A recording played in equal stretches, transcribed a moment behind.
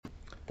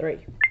3.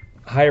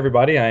 Hi,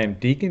 everybody. I am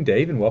Deacon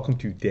Dave, and welcome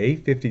to day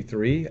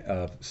 53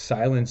 of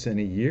Silence in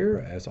a Year.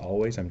 As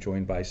always, I'm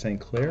joined by St.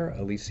 Clair,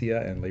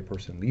 Alicia, and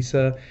layperson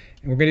Lisa.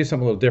 And we're going to do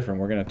something a little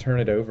different. We're going to turn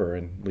it over,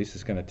 and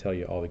Lisa's going to tell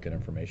you all the good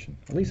information.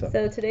 Lisa.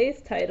 So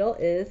today's title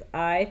is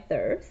I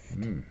Thirst,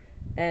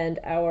 and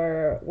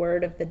our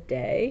word of the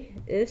day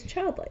is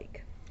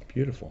childlike.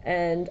 Beautiful.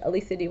 And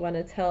Alicia, do you want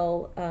to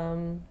tell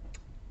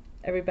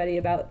everybody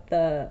about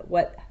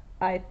what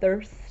I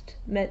Thirst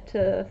meant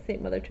to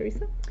St. Mother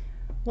Teresa?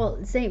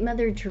 Well, St.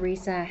 Mother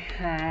Teresa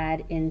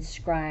had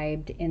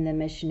inscribed in the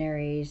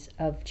Missionaries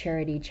of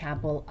Charity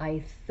chapel,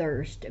 I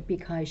thirst,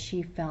 because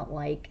she felt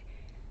like,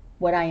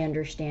 what I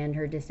understand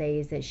her to say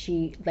is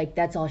that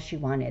that's all she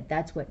wanted.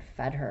 That's what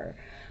fed her.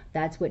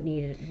 That's what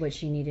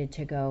she needed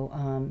to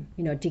go,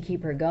 to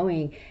keep her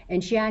going.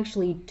 And she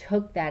actually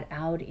took that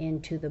out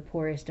into the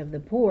poorest of the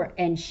poor,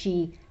 and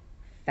she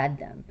fed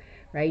them,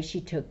 right?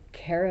 She took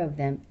care of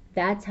them.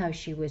 That's how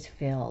she was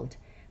filled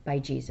by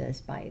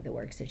Jesus, by the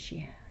works that she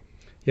had.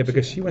 Yeah,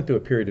 because she went through a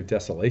period of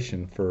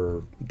desolation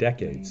for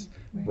decades,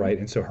 right?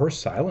 And so her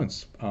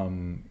silence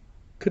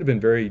could have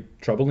been very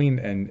troubling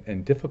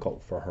and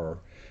difficult for her.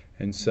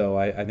 And so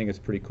I think it's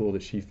pretty cool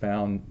that she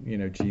found,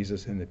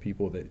 Jesus in the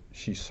people that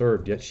she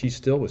served, yet she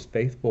still was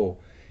faithful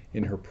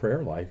in her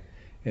prayer life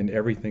and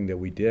everything that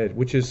we did,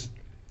 which is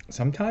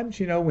sometimes,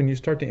 when you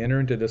start to enter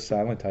into this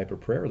silent type of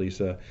prayer,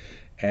 Lisa,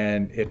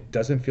 and it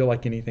doesn't feel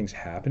like anything's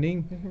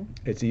happening,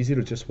 it's easy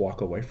to just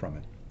walk away from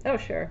it. Oh,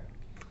 sure.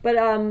 But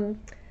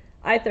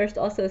I thirst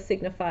also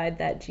signified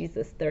that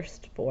Jesus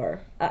thirst for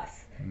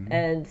us.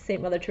 And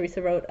St. Mother Teresa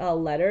wrote a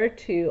letter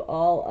to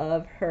all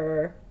of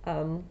her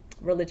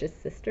religious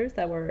sisters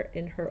that were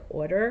in her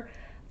order.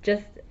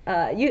 Just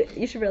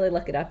you should really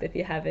look it up if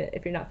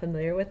you're not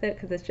familiar with it,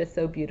 because it's just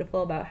so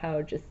beautiful about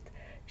how just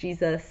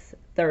Jesus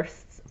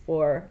thirsts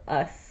for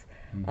us,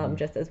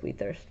 just as we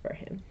thirst for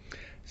him.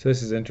 So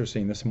this is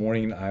interesting. This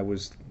morning I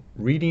was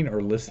reading or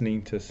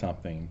listening to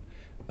something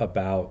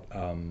about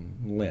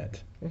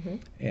Lent,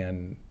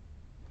 and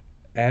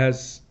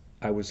as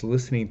I was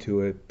listening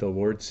to it, the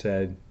Lord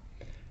said,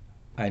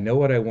 I know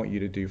what I want you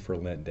to do for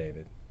Lent,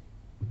 David.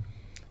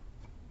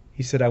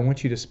 He said, I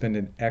want you to spend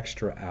an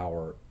extra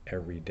hour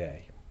every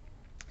day.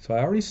 So I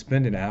already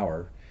spend an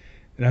hour,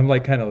 and I'm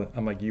like,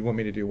 you want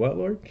me to do what,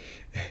 Lord?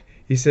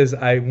 He says,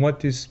 I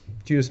want you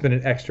to spend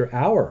an extra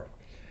hour.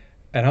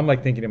 And I'm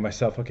like thinking to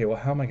myself, okay, well,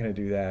 how am I going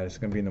to do that? It's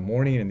going to be in the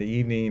morning, in the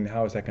evening.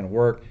 How is that going to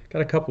work?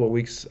 Got a couple of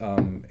weeks,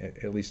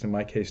 at least in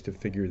my case, to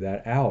figure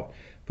that out.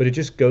 But it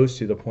just goes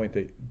to the point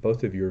that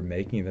both of you are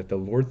making, that the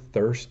Lord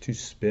thirsts to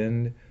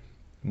spend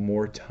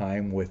more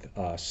time with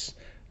us.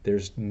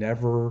 There's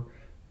never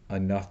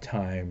enough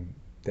time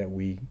that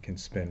we can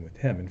spend with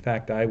him. In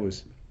fact, I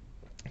was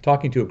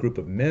talking to a group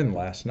of men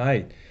last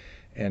night,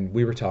 and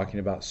we were talking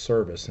about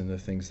service and the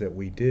things that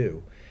we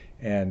do.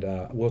 And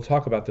we'll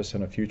talk about this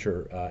in a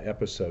future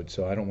episode,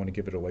 so I don't want to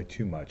give it away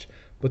too much.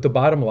 But the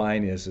bottom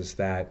line is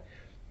that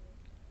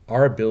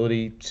our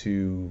ability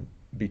to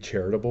be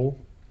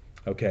charitable,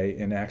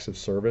 in acts of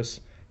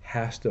service,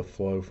 has to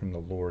flow from the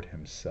Lord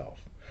himself.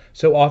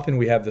 So often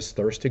we have this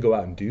thirst to go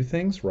out and do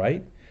things,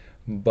 right?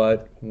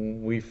 But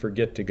we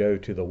forget to go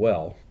to the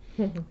well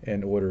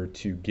in order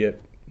to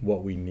get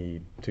what we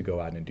need to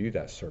go out and do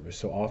that service.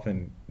 So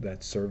often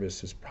that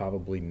service is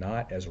probably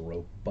not as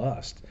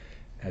robust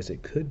as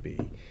it could be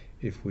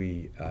if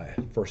we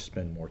first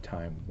spend more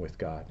time with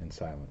God in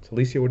silence.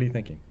 Alicia, what are you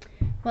thinking?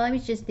 Well, I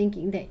was just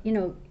thinking that,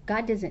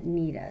 God doesn't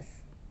need us,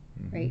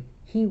 right?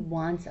 He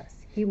wants us.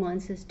 He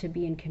wants us to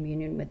be in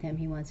communion with him.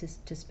 He wants us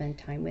to spend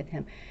time with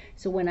him.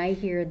 So when I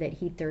hear that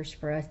he thirsts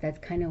for us, that's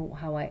kind of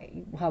how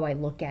I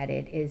look at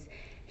it, is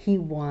he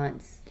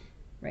wants,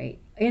 right?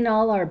 In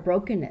all our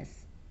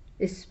brokenness,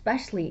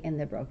 especially in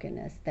the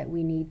brokenness, that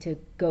we need to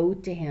go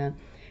to him,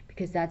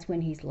 because that's when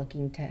he's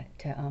looking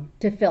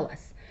to fill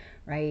us,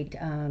 right?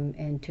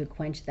 And to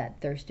quench that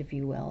thirst, if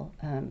you will,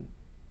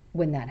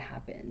 when that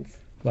happens.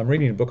 Well, I'm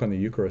reading a book on the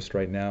Eucharist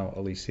right now,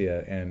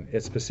 Alicia, and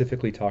it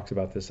specifically talks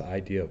about this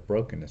idea of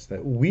brokenness,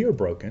 that we are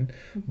broken,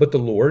 but the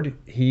Lord,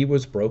 he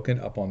was broken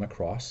up on the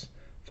cross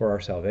for our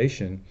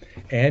salvation,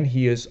 and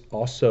he is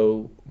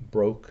also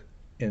broke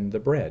in the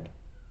bread,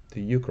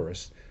 the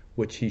Eucharist,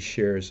 which he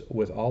shares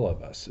with all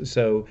of us.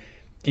 So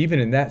even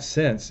in that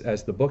sense,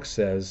 as the book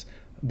says,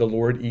 the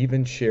Lord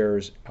even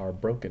shares our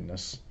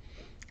brokenness,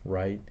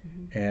 right?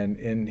 And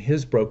in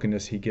his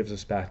brokenness, he gives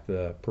us back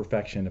the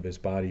perfection of his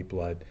body,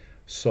 blood,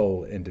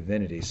 soul, and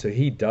divinity. So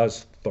he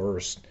does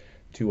thirst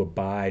to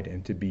abide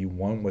and to be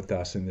one with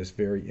us in this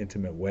very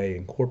intimate way,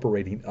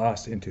 incorporating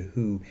us into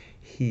who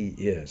he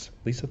is.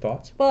 Lisa,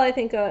 thoughts? Well, I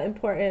think an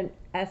important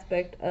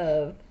aspect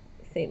of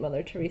St.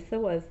 Mother Teresa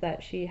was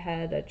that she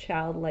had a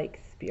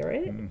childlike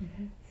spirit.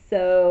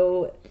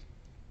 So,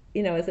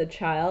 as a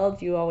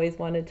child, you always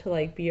wanted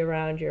to be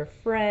around your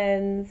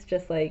friends,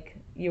 just like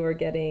you were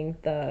getting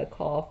the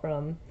call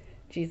from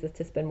Jesus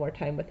to spend more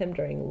time with him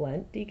during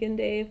Lent, Deacon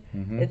Dave.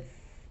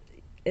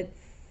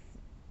 It's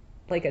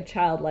like a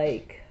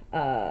childlike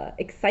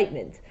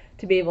excitement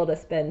to be able to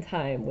spend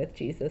time with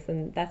Jesus.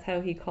 And that's how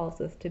he calls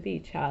us to be,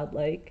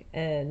 childlike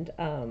and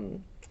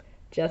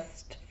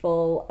just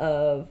full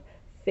of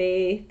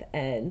faith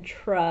and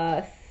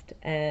trust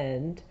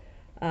and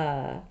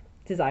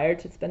desire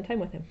to spend time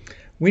with him.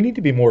 We need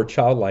to be more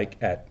childlike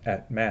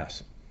at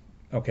Mass.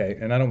 Okay,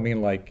 and I don't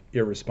mean like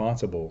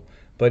irresponsible,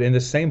 but in the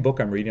same book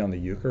I'm reading on the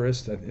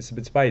Eucharist,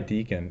 it's by a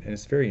deacon, and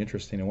it's very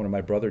interesting, and one of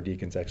my brother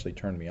deacons actually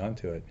turned me on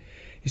to it.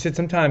 He said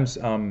sometimes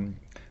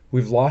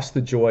we've lost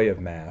the joy of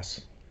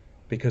Mass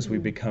because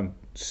we've become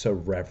so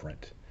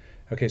reverent.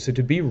 Okay, so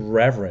to be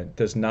reverent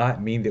does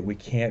not mean that we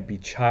can't be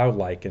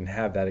childlike and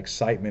have that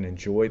excitement and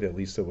joy that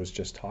Lisa was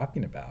just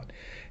talking about.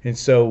 And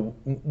so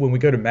when we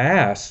go to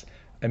Mass,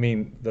 I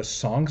mean, the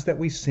songs that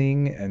we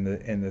sing and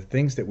the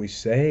things that we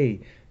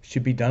say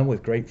should be done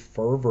with great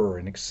fervor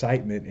and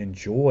excitement and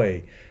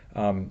joy,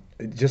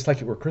 just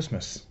like it were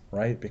Christmas,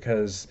 right?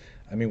 Because,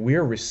 I mean, we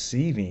are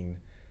receiving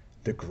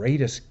the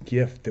greatest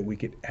gift that we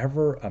could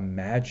ever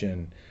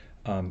imagine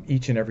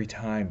each and every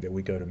time that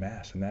we go to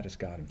Mass, and that is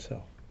God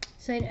himself.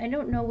 So I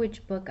don't know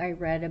which book I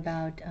read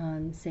about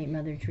St.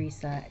 Mother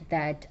Teresa,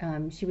 that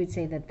she would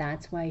say that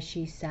that's why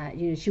she sat,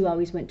 she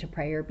always went to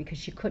prayer because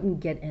she couldn't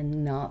get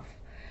enough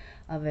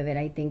of it.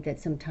 I think that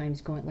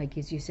sometimes going, like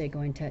as you say,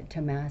 going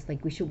to Mass,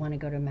 like we should want to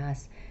go to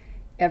Mass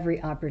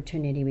every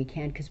opportunity we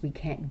can because we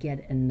can't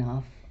get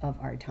enough of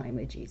our time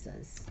with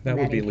Jesus. That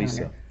would be encounter.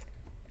 Lisa.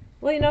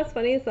 Well, what's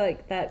funny is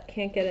like that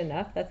can't get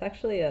enough. That's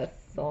actually a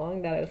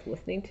song that I was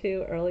listening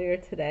to earlier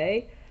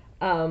today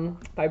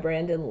by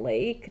Brandon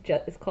Lake.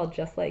 It's called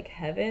Just Like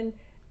Heaven.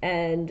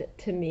 And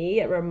to me,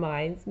 it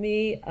reminds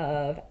me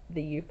of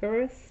the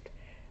Eucharist.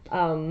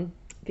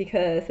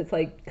 Because it's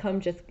like, come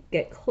just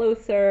get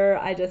closer.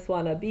 I just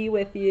want to be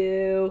with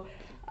you.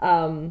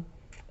 And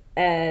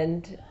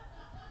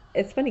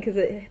it's funny because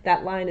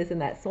that line is in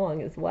that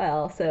song as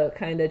well. So it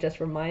kind of just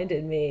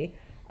reminded me,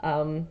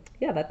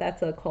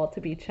 that's a call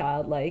to be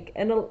childlike.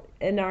 And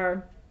in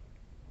our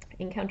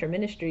encounter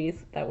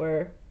ministries that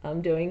we're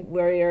doing,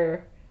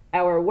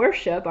 our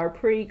worship, our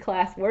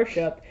pre-class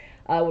worship,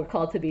 we're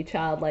called to be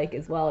childlike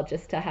as well,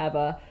 just to have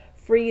a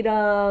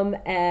freedom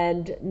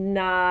and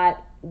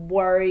not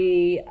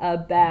worry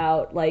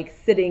about like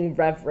sitting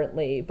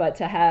reverently, but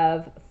to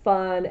have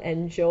fun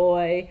and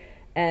joy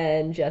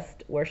and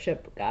just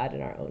worship God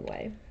in our own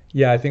way.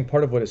 Yeah, I think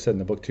part of what it said in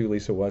the book too,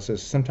 Lisa,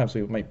 is sometimes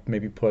we might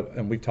maybe put,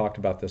 and we've talked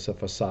about this, a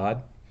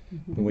facade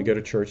when we go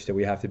to church that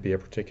we have to be a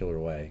particular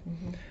way.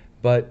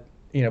 But,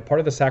 part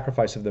of the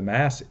sacrifice of the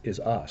Mass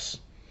is us.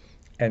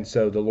 And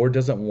so the Lord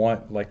doesn't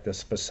want like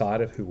this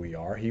facade of who we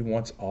are. He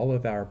wants all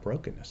of our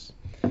brokenness.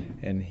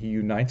 And he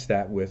unites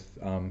that with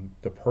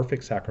the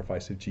perfect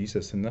sacrifice of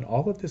Jesus. And then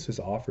all of this is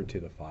offered to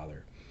the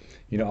Father.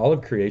 All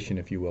of creation,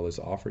 if you will, is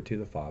offered to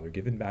the Father,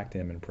 given back to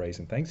him in praise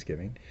and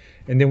thanksgiving.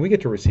 And then we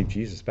get to receive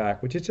Jesus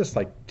back, which is just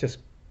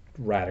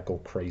radical,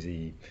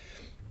 crazy.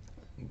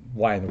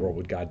 Why in the world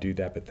would God do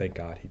that? But thank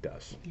God he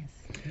does. Yes.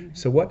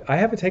 So I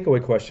have a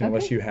takeaway question, Okay.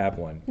 unless you have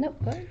one.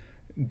 Nope, go ahead.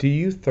 Do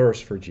you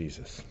thirst for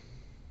Jesus?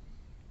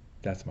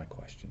 That's my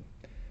question.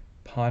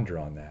 Ponder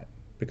on that.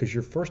 Because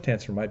your first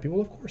answer might be,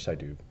 well, of course I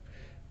do.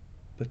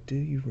 But do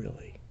you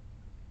really?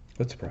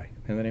 Let's pray.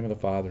 In the name of the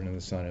Father, and of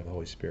the Son, and of the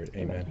Holy Spirit.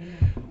 Amen.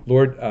 Amen.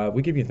 Lord,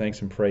 we give you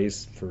thanks and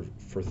praise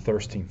for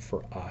thirsting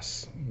for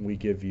us. We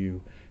give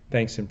you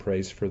thanks and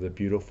praise for the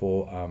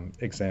beautiful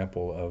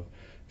example of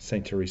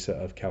St. Teresa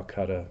of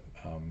Calcutta.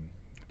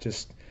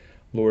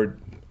 Lord,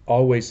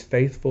 always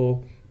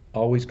faithful,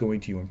 always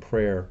going to you in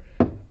prayer,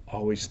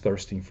 always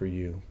thirsting for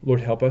you. Lord,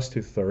 help us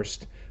to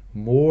thirst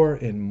more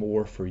and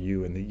more for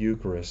you in the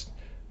Eucharist,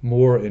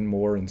 more and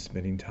more in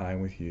spending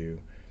time with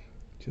you.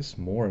 Just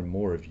more and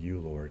more of you,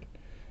 Lord.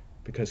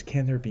 Because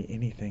can there be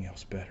anything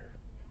else better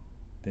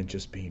than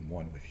just being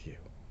one with you?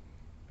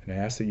 And I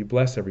ask that you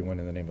bless everyone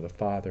in the name of the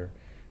Father,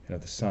 and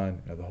of the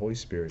Son, and of the Holy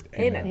Spirit.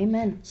 Amen.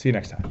 Amen. See you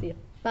next time. See you.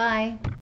 Bye.